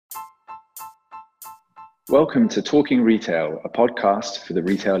Welcome to Talking Retail, a podcast for the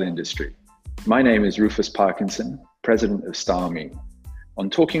retail industry. My name is Rufus Parkinson, President of StarMe. On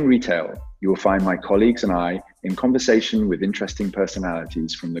Talking Retail, you will find my colleagues and I in conversation with interesting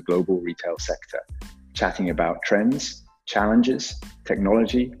personalities from the global retail sector, chatting about trends, challenges,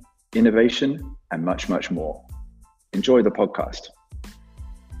 technology, innovation, and much, much more. Enjoy the podcast.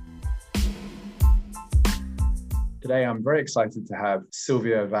 Today, I'm very excited to have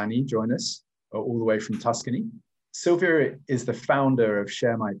Silvia Vanni join us, all the way from Tuscany. Silvia is the founder of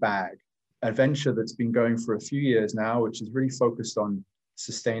Share My Bag, a venture that's been going for a few years now, which is really focused on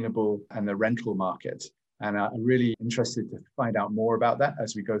sustainable and the rental market. And I'm really interested to find out more about that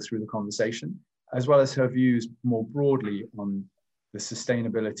as we go through the conversation, as well as her views more broadly on the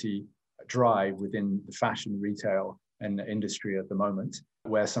sustainability drive within the fashion retail and the industry at the moment,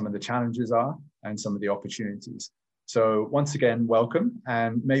 where some of the challenges are and some of the opportunities. So once again, welcome.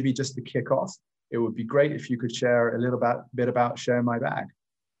 And maybe just to kick off, it would be great if you could share a little bit about Share My Bag.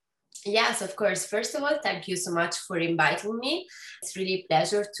 Yes, of course. First of all, thank you so much for inviting me. It's really a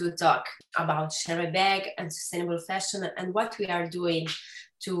pleasure to talk about Share My Bag and sustainable fashion and what we are doing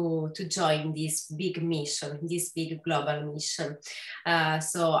to join this big mission, this big global mission.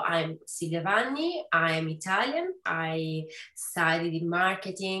 So I'm Silvia Vanni, I'm Italian. I studied in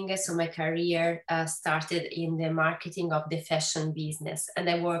marketing, so my career started in the marketing of the fashion business. And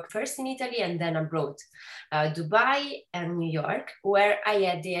I worked first in Italy and then abroad, Dubai and New York, where I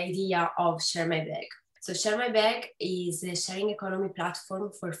had the idea of Share My Bag. So Share My Bag is a sharing economy platform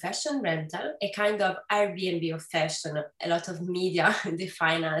for fashion rental, a kind of Airbnb of fashion. A lot of media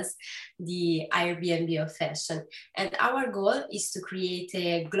define us the Airbnb of fashion. And our goal is to create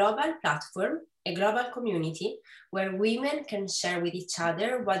a global platform, a global community where women can share with each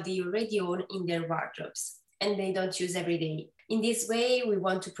other what they already own in their wardrobes and they don't use every day. In this way, we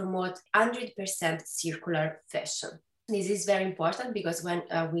want to promote 100% circular fashion. This is very important because when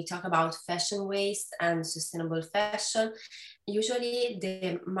we talk about fashion waste and sustainable fashion, usually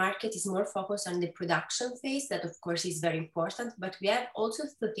the market is more focused on the production phase, that of course is very important, but we have also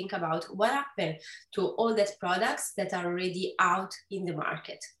to think about what happened to all that products that are already out in the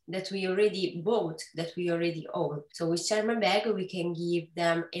market, that we already bought, that we already own. So with Share My Bag, we can give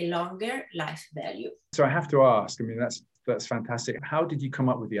them a longer life value. So I have to ask, that's fantastic. How did you come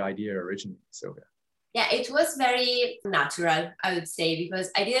up with the idea originally, Silvia? Yeah, it was very natural, I would say, because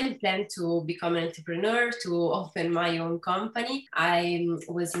I didn't plan to become an entrepreneur, to open my own company. I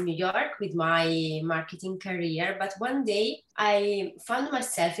was in New York with my marketing career, but one day I found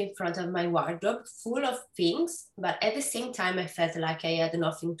myself in front of my wardrobe full of things, but at the same time, I felt like I had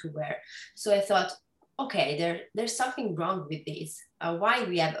nothing to wear. So I thought, okay, there's something wrong with this. Why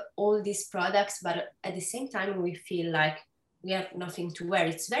we have all these products, but at the same time, we feel like we have nothing to wear.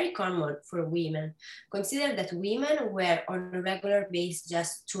 It's very common for women. Consider that women wear on a regular basis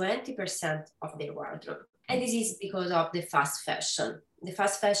just 20% of their wardrobe. And this is because of the fast fashion. The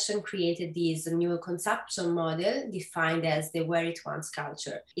fast fashion created this new consumption model defined as the wear it once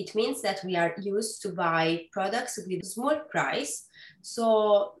culture. It means that we are used to buy products with small price.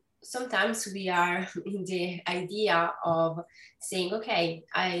 So sometimes we are in the idea of saying, okay,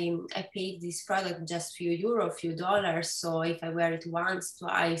 I paid this product just few euro, few dollars. So if I wear it once,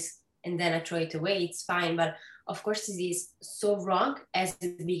 twice, and then I throw it away, it's fine. But of course, this is so wrong, as a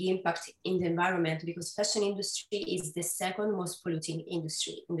big impact in the environment, because fashion industry is the second most polluting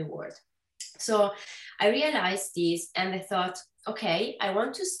industry in the world. So I realized this and I thought, okay, I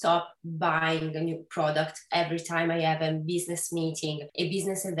want to stop buying a new product every time I have a business meeting, a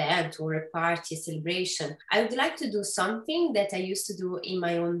business event, or a party, a celebration. I would like to do something that I used to do in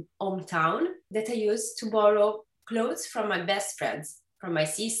my own hometown, that I used to borrow clothes from my best friends, from my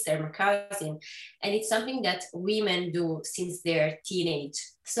sister, my cousin. And it's something that women do since they're teenage.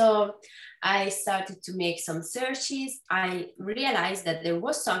 So I started to make some searches. I realized that there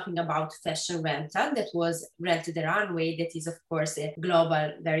was something about fashion rental that was Rent the Runway, that is, of course, a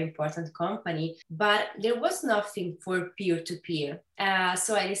global, very important company, but there was nothing for peer-to-peer.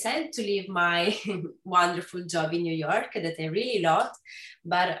 So I decided to leave my wonderful job in New York that I really loved,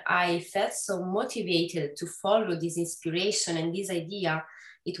 but I felt so motivated to follow this inspiration and this idea.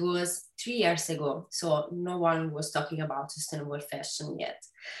 It was 3 years ago, so no one was talking about sustainable fashion yet.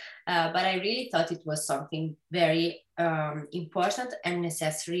 But I really thought it was something very important and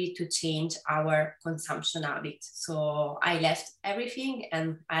necessary to change our consumption habits. So I left everything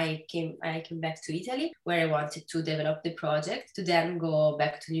and I came back to Italy, where I wanted to develop the project, to then go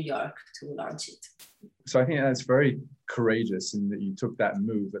back to New York to launch it. So I think that's very courageous in that you took that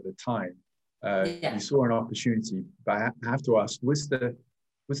move at the time. You saw an opportunity, but I have to ask,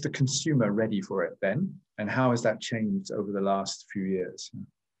 was Was the consumer ready for it then? And how has that changed over the last few years?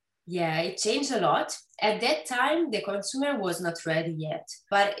 Yeah, it changed a lot. At that time, the consumer was not ready yet,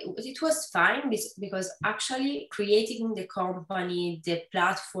 but it was fine because actually creating the company, the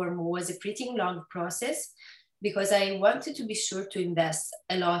platform was a pretty long process because I wanted to be sure to invest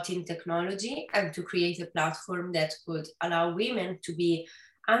a lot in technology and to create a platform that could allow women to be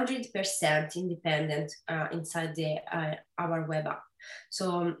 100% independent inside our web app.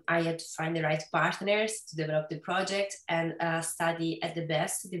 So I had to find the right partners to develop the project and study at the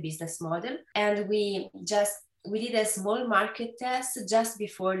best the business model. And we did a small market test just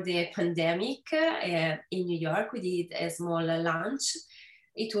before the pandemic in New York. We did a small launch.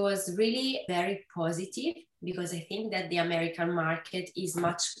 It was really very positive because I think that the American market is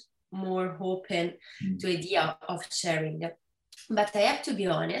much more open to idea of sharing. But I have to be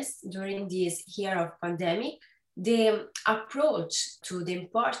honest, during this year of pandemic, the approach to the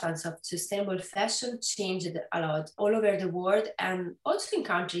importance of sustainable fashion changed a lot all over the world, and also in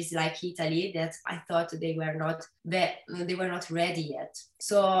countries like Italy that I thought they were not ready yet.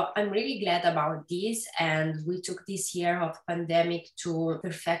 So I'm really glad about this, and we took this year of pandemic to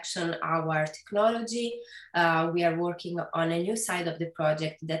perfection our technology. We are working on a new side of the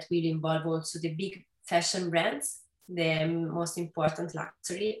project that will involve also the big fashion brands, the most important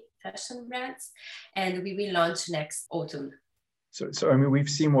luxury fashion brands, and we will launch next autumn. So I mean, we've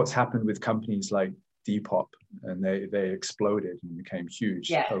seen what's happened with companies like Depop, and they exploded and became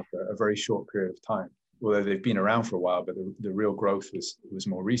huge over a very short period of time. Although they've been around for a while, but the real growth was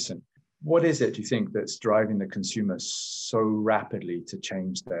more recent. What is it, do you think, that's driving the consumer so rapidly to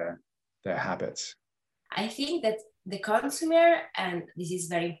change their habits? I think that the consumer, and this is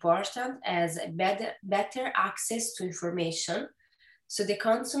very important, has a better access to information. So the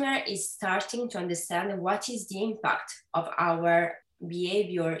consumer is starting to understand what is the impact of our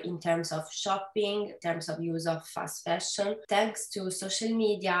behavior in terms of shopping, in terms of use of fast fashion. Thanks to social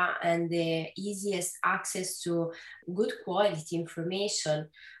media and the easiest access to good quality information,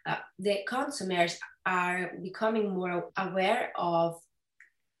 the consumers are becoming more aware of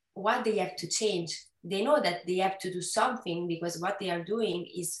what they have to change. They know that they have to do something because what they are doing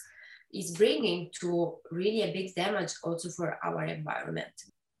is bringing to really a big damage also for our environment.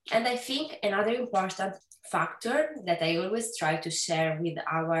 And I think another important factor that I always try to share with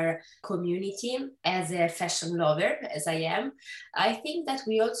our community as a fashion lover, as I am, I think that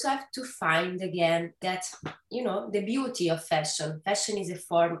we also have to find again that, the beauty of fashion. Fashion is a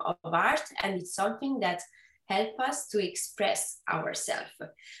form of art, and it's something that help us to express ourselves.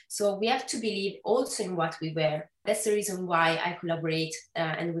 So we have to believe also in what we wear. That's the reason why I collaborate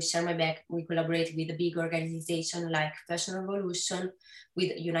and with Share My Bag, we collaborate with a big organization like Fashion Revolution,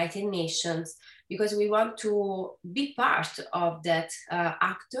 with United Nations, because we want to be part of that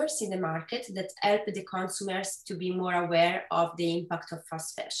actors in the market that help the consumers to be more aware of the impact of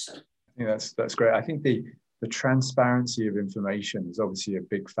fast fashion. I think that's great. I think the transparency of information is obviously a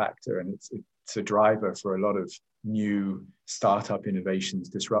big factor, and it's a driver for a lot of new startup innovations,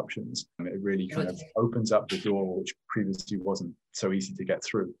 disruptions. And it really kind of opens up the door, which previously wasn't so easy to get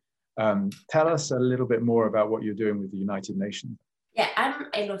through. Tell us a little bit more about what you're doing with the United Nations. Yeah, I'm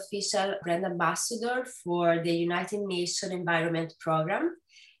an official brand ambassador for the United Nations Environment Program.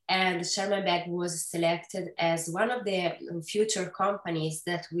 And Share My Bag was selected as one of the future companies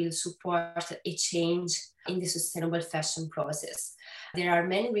that will support a change in the sustainable fashion process. There are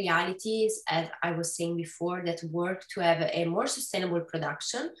many realities, as I was saying before, that work to have a more sustainable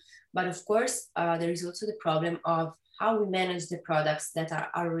production. But of course, there is also the problem of how we manage the products that are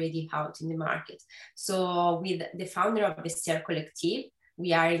already out in the market. So with the founder of Vestiaire Collective,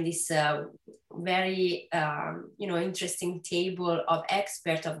 we are in this very interesting table of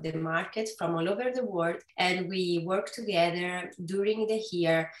experts of the market from all over the world. And we work together during the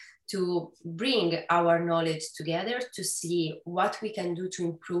year to bring our knowledge together to see what we can do to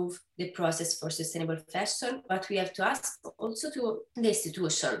improve the process for sustainable fashion. But we have to ask also to the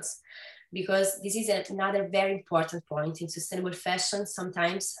institutions, because this is another very important point in sustainable fashion.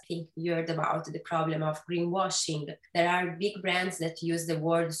 Sometimes I think you heard about the problem of greenwashing. There are big brands that use the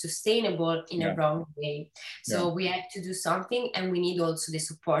word sustainable in a wrong way. So we have to do something, and we need also the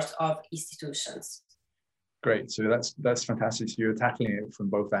support of institutions. Great. So that's fantastic. So you're tackling it from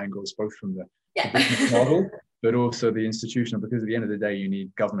both angles, both from the business model, but also the institutional, because at the end of the day, you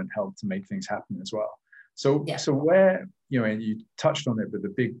need government help to make things happen as well. So where, and you touched on it, but the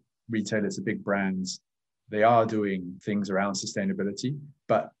big retailers, the big brands, they are doing things around sustainability,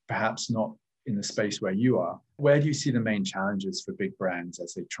 but perhaps not in the space where you are. Where do you see the main challenges for big brands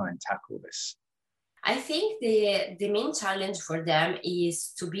as they try and tackle this? I think the main challenge for them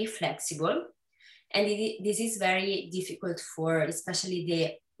is to be flexible. And this is very difficult for especially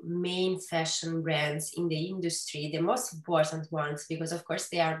the main fashion brands in the industry, the most important ones, because of course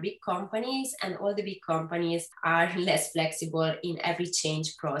they are big companies and all the big companies are less flexible in every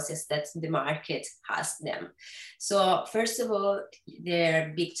change process that the market has them. So first of all,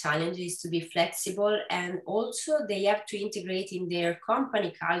 their big challenge is to be flexible, and also they have to integrate in their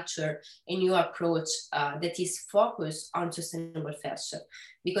company culture a new approach that is focused on sustainable fashion.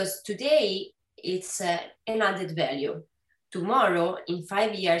 Because today it's an added value. Tomorrow, in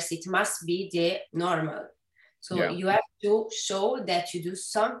 5 years, it must be the normal. So you have to show that you do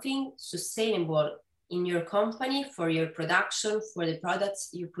something sustainable in your company, for your production, for the products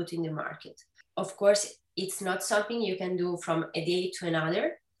you put in the market. Of course, it's not something you can do from a day to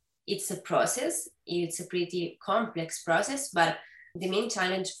another. It's a process. It's a pretty complex process, but the main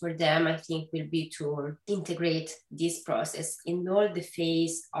challenge for them, I think, will be to integrate this process in all the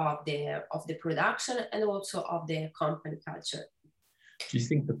phase of the production and also of the company culture. Do you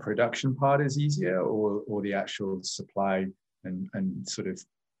think the production part is easier, or the actual supply and sort of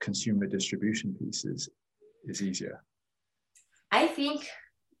consumer distribution pieces is easier? I think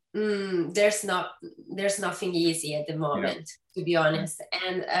there's nothing easy at the moment, to be honest.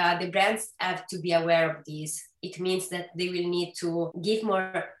 And the brands have to be aware of this. It means that they will need to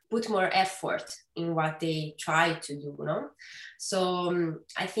put more effort in what they try to do, no? So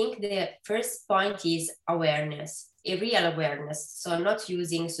I think the first point is awareness, a real awareness. So not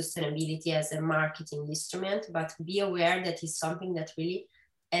using sustainability as a marketing instrument, but be aware that it's something that really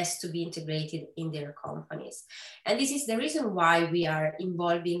has to be integrated in their companies. And this is the reason why we are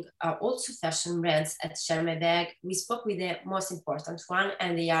involving also fashion brands at Share My Bag. We spoke with the most important one,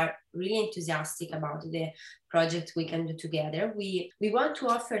 and they are really enthusiastic about the project we can do together. We want to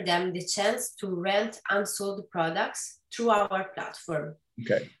offer them the chance to rent unsold products through our platform.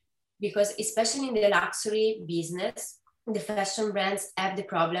 Okay. Because especially in the luxury business, the fashion brands have the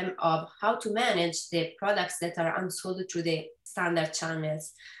problem of how to manage the products that are unsold through the standard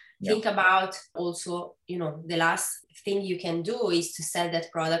channels. Think about also, the last thing you can do is to sell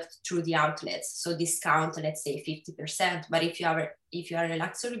that product through the outlets. So discount, let's say 50%. But if you are a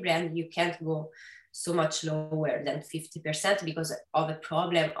luxury brand, you can't go so much lower than 50% because of a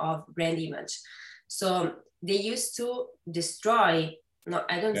problem of brand image. So they used to destroy,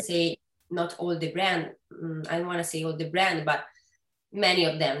 say not all the brand, I don't want to say all the brand, but many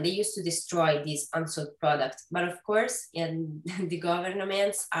of them, they used to destroy these unsold products. But of course, and the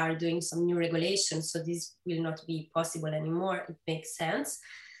governments are doing some new regulations, so this will not be possible anymore. It makes sense.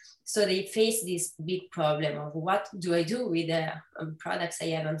 So they face this big problem of what do I do with the products I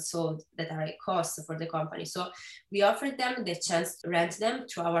haven't sold that are a cost for the company. So we offered them the chance to rent them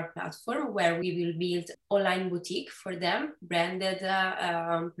through our platform, where we will build online boutique for them, branded,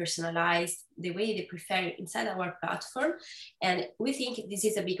 personalized, the way they prefer inside our platform. And we think this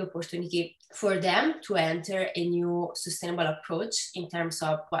is a big opportunity for them to enter a new sustainable approach in terms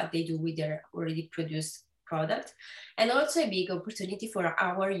of what they do with their already produced product, and also a big opportunity for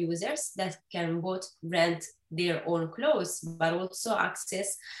our users that can both rent their own clothes, but also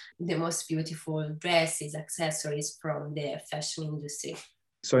access the most beautiful dresses, accessories from the fashion industry.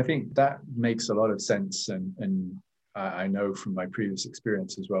 So I think that makes a lot of sense. And I know from my previous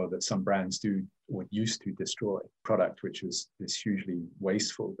experience as well that some brands do or used to destroy product, which is hugely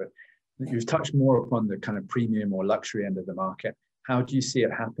wasteful. But you've touched more upon the kind of premium or luxury end of the market. How do you see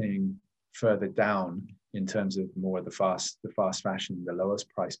it happening further down in terms of more the fast fashion, the lowest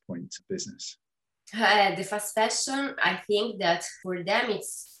price point business? The fast fashion, I think that for them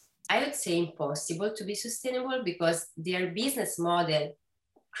it's, I would say, impossible to be sustainable because their business model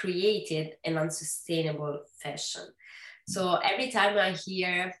created an unsustainable fashion. So every time I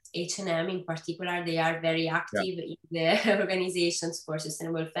hear H&M in particular, they are very active in the organizations for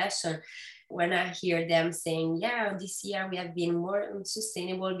sustainable fashion. When I hear them saying, this year we have been more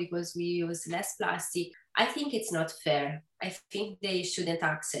sustainable because we use less plastic, I think it's not fair. I think they shouldn't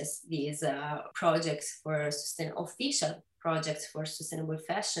access these projects for official projects for sustainable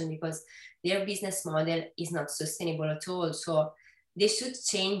fashion because their business model is not sustainable at all. So they should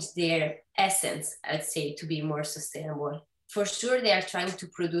change their essence, I'd say, to be more sustainable. For sure, they are trying to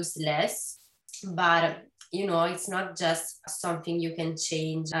produce less, but it's not just something you can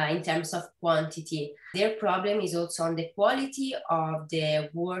change in terms of quantity. Their problem is also on the quality of the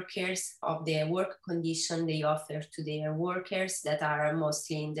workers, of the work condition they offer to their workers that are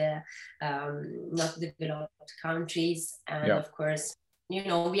mostly in the not developed countries. And of course,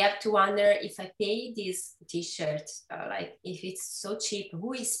 we have to wonder, if I pay this t-shirt, like if it's so cheap,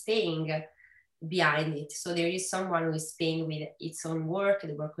 who is paying behind it. So there is someone who is paying with its own work,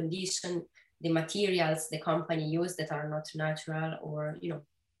 the work condition, the materials the company used that are not natural, or, you know,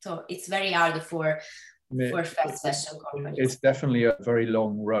 so it's very hard for fast fashion companies. It's definitely a very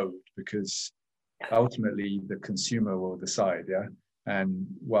long road, because ultimately the consumer will decide, yeah. And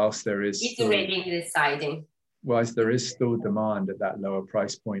whilst there is deciding. Whilst there is still demand at that lower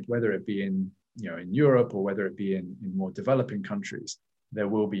price point, whether it be in, you know, in Europe or whether it be in more developing countries, there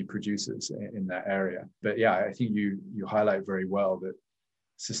will be producers in that area. But yeah, I think you highlight very well that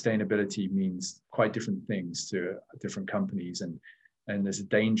sustainability means quite different things to different companies, and there's a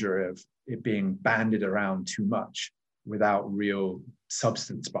danger of it being banded around too much without real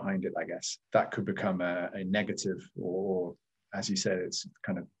substance behind it. I guess that could become a negative, or as you said, it's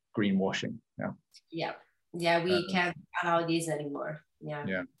kind of greenwashing. Yeah, we can't allow this anymore.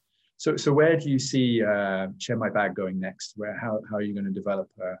 Yeah. So where do you see Share My Bag going next? How are you going to develop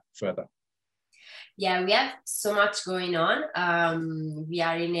further? Yeah, we have so much going on. We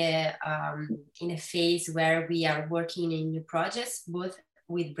are in a phase where we are working in new projects, both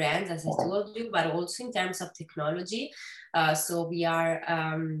with brands, as I told you, but also in terms of technology. So we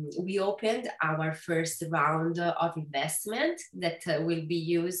opened our first round of investment that will be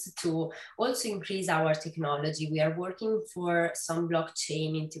used to also increase our technology. We are working for some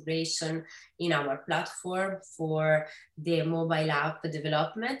blockchain integration in our platform for the mobile app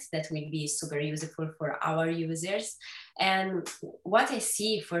development that will be super useful for our users. And what I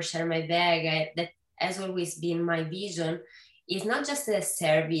see for Share My Bag, that has always been my vision, is not just a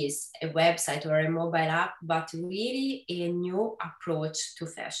service, a website or a mobile app, but really a new approach to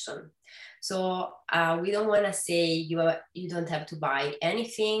fashion. So we don't want to say you don't have to buy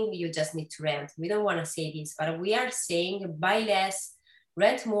anything, you just need to rent. We don't want to say this, but we are saying buy less,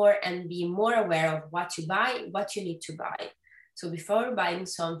 rent more, and be more aware of what you buy, what you need to buy. So before buying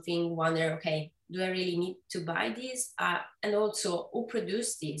something, wonder, okay, do I really need to buy this? And also, who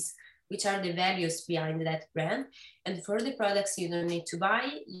produced this? Which are the values behind that brand? And for the products you don't need to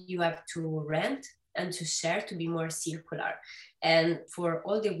buy, you have to rent and to share to be more circular. And for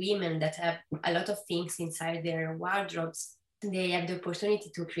all the women that have a lot of things inside their wardrobes, they have the opportunity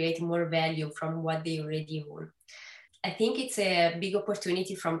to create more value from what they already own. I think it's a big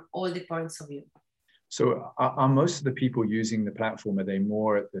opportunity from all the points of view. So are most of the people using the platform, are they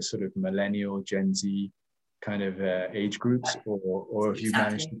more at the sort of millennial, Gen Z kind of age groups, or have you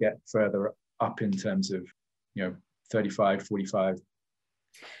managed to get further up in terms of, you know, 35, 45?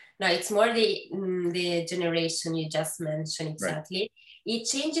 No, it's more the generation you just mentioned, exactly. Right. It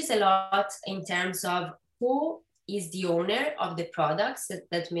changes a lot in terms of who is the owner of the products,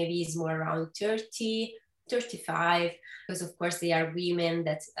 that maybe is more around 30, 35, because of course they are women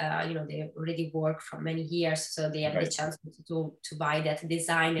that they already work for many years, so they have the chance to buy that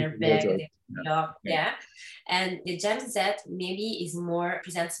designer bag. And the Gen Z maybe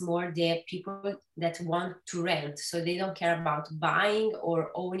presents more the people that want to rent, so they don't care about buying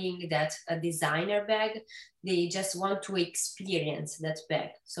or owning that designer bag. They just want to experience that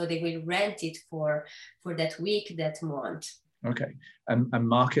bag, so they will rent it for that week, that month. Okay. And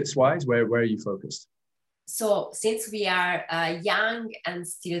markets wise, where are you focused? So since we are young and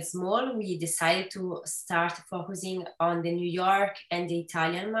still small, we decided to start focusing on the New York and the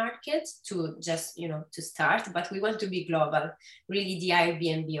Italian market to just, to start, but we want to be global, really the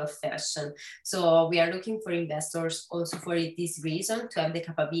Airbnb of fashion. So we are looking for investors also for this reason, to have the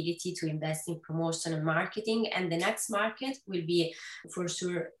capability to invest in promotion and marketing. And the next market will be for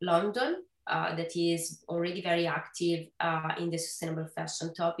sure London, that is already very active in the sustainable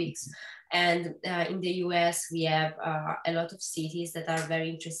fashion topics. And in the US, we have a lot of cities that are very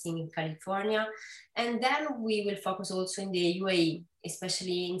interesting in California. And then we will focus also in the UAE,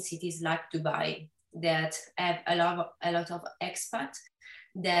 especially in cities like Dubai, that have a lot of expats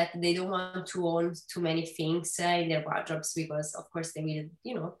that they don't want to own too many things in their wardrobes, because of course they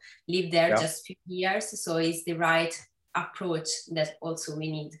will, live there just a few years. So it's the right approach that also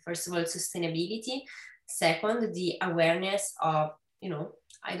we need. First of all, sustainability. Second, the awareness of,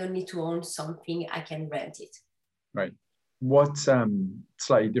 I don't need to own something, I can rent it. Right. What,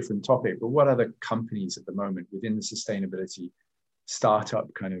 slightly different topic, but what other companies at the moment within the sustainability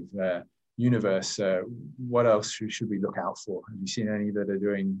startup kind of universe, what else should we look out for? Have you seen any that are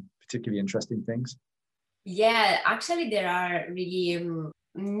doing particularly interesting things? Yeah, actually there are really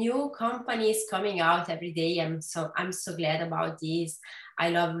new companies coming out every day. I'm so glad about this. I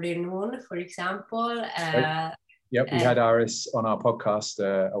love Renoon, for example. Yep, we had Iris on our podcast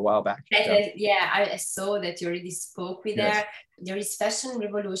a while back. I saw that you already spoke with Yes. her. There is Fashion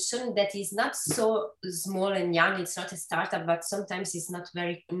Revolution that is not so small and young. It's not a startup, but sometimes it's not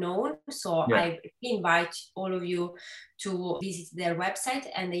very known. So I invite all of you to visit their website,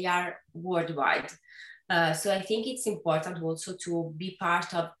 and they are worldwide. So I think it's important also to be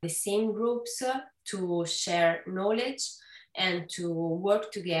part of the same groups, to share knowledge and to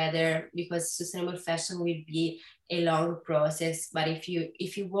work together, because sustainable fashion will be a long process. But if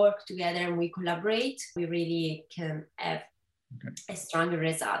you work together and we collaborate, we really can have a stronger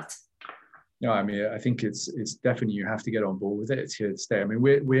result. No, I mean, I think it's definitely, you have to get on board with it. It's here to stay. I mean,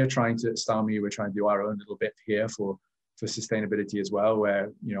 we're trying to, at Styleme, we're trying to do our own little bit here for sustainability as well,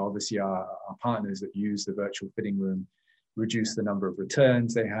 where, you know, obviously our partners that use the virtual fitting room reduce the number of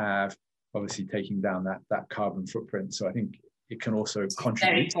returns they have, obviously taking down that carbon footprint. So I think it can also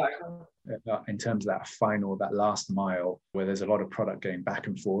contribute in terms of that last mile, where there's a lot of product going back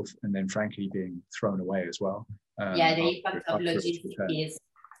and forth and then frankly being thrown away as well. The impact of logistics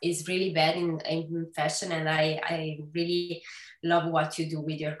is really bad in fashion, and I really love what you do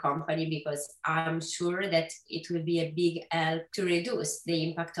with your company, because I'm sure that it will be a big help to reduce the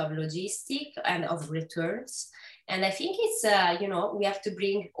impact of logistics and of returns. And I think it's, we have to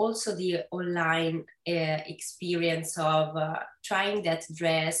bring also the online experience of trying that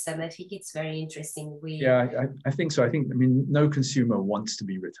dress. And I think it's very interesting. I think so. I mean, no consumer wants to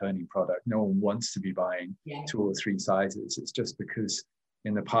be returning product. No one wants to be buying 2 or 3 sizes. It's just because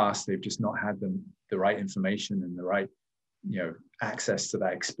in the past, they've just not had the right information and the right, access to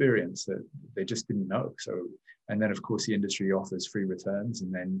that experience, that they just didn't know. So, and then of course the industry offers free returns,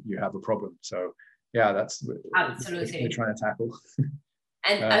 and then you have a problem. So yeah, that's absolutely we're trying to tackle.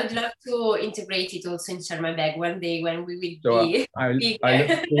 And I would love to integrate it also in Share My Bag one day when we will be. I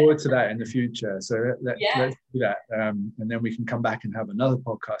look forward to that in the future. So let's do that. And then we can come back and have another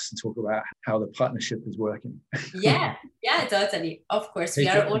podcast and talk about how the partnership is working. Yeah, totally. Of course, we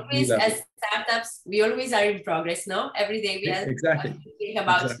are always, as startups, we always are in progress, no? Every day we have to think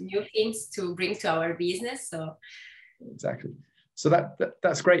about new things to bring to our business. So exactly. So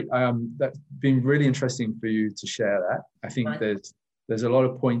that's great. That's been really interesting for you to share that. I think there's a lot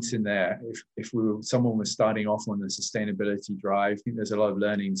of points in there. If someone was starting off on the sustainability drive, I think there's a lot of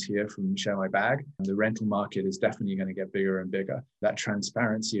learnings here from Share My Bag. The rental market is definitely going to get bigger and bigger. That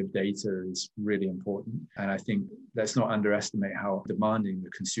transparency of data is really important. And I think let's not underestimate how demanding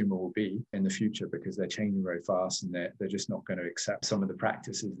the consumer will be in the future, because they're changing very fast and they're just not going to accept some of the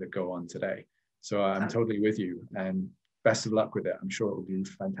practices that go on today. So I'm totally with you, and best of luck with it. I'm sure it will do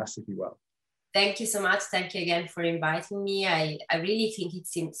fantastically well. Thank you so much. Thank you again for inviting me. I really think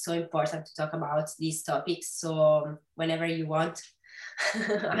it's so important to talk about these topics. So whenever you want,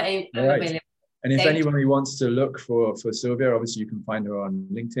 I'm available. And if anybody wants to look for Silvia, obviously you can find her on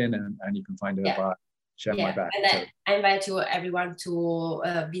LinkedIn, and you can find her by Share My Bag. And I invite everyone to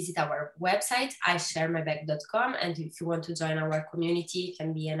visit our website, isharemybag.com. And if you want to join our community, it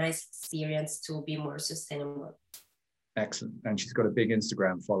can be a nice experience to be more sustainable. Excellent. And she's got a big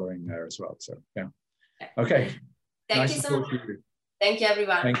Instagram following there as well. So yeah. Okay. Thank you so much. Thank you,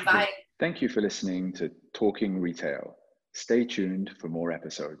 everyone. Bye. Thank you for listening to Talking Retail. Stay tuned for more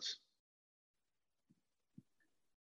episodes.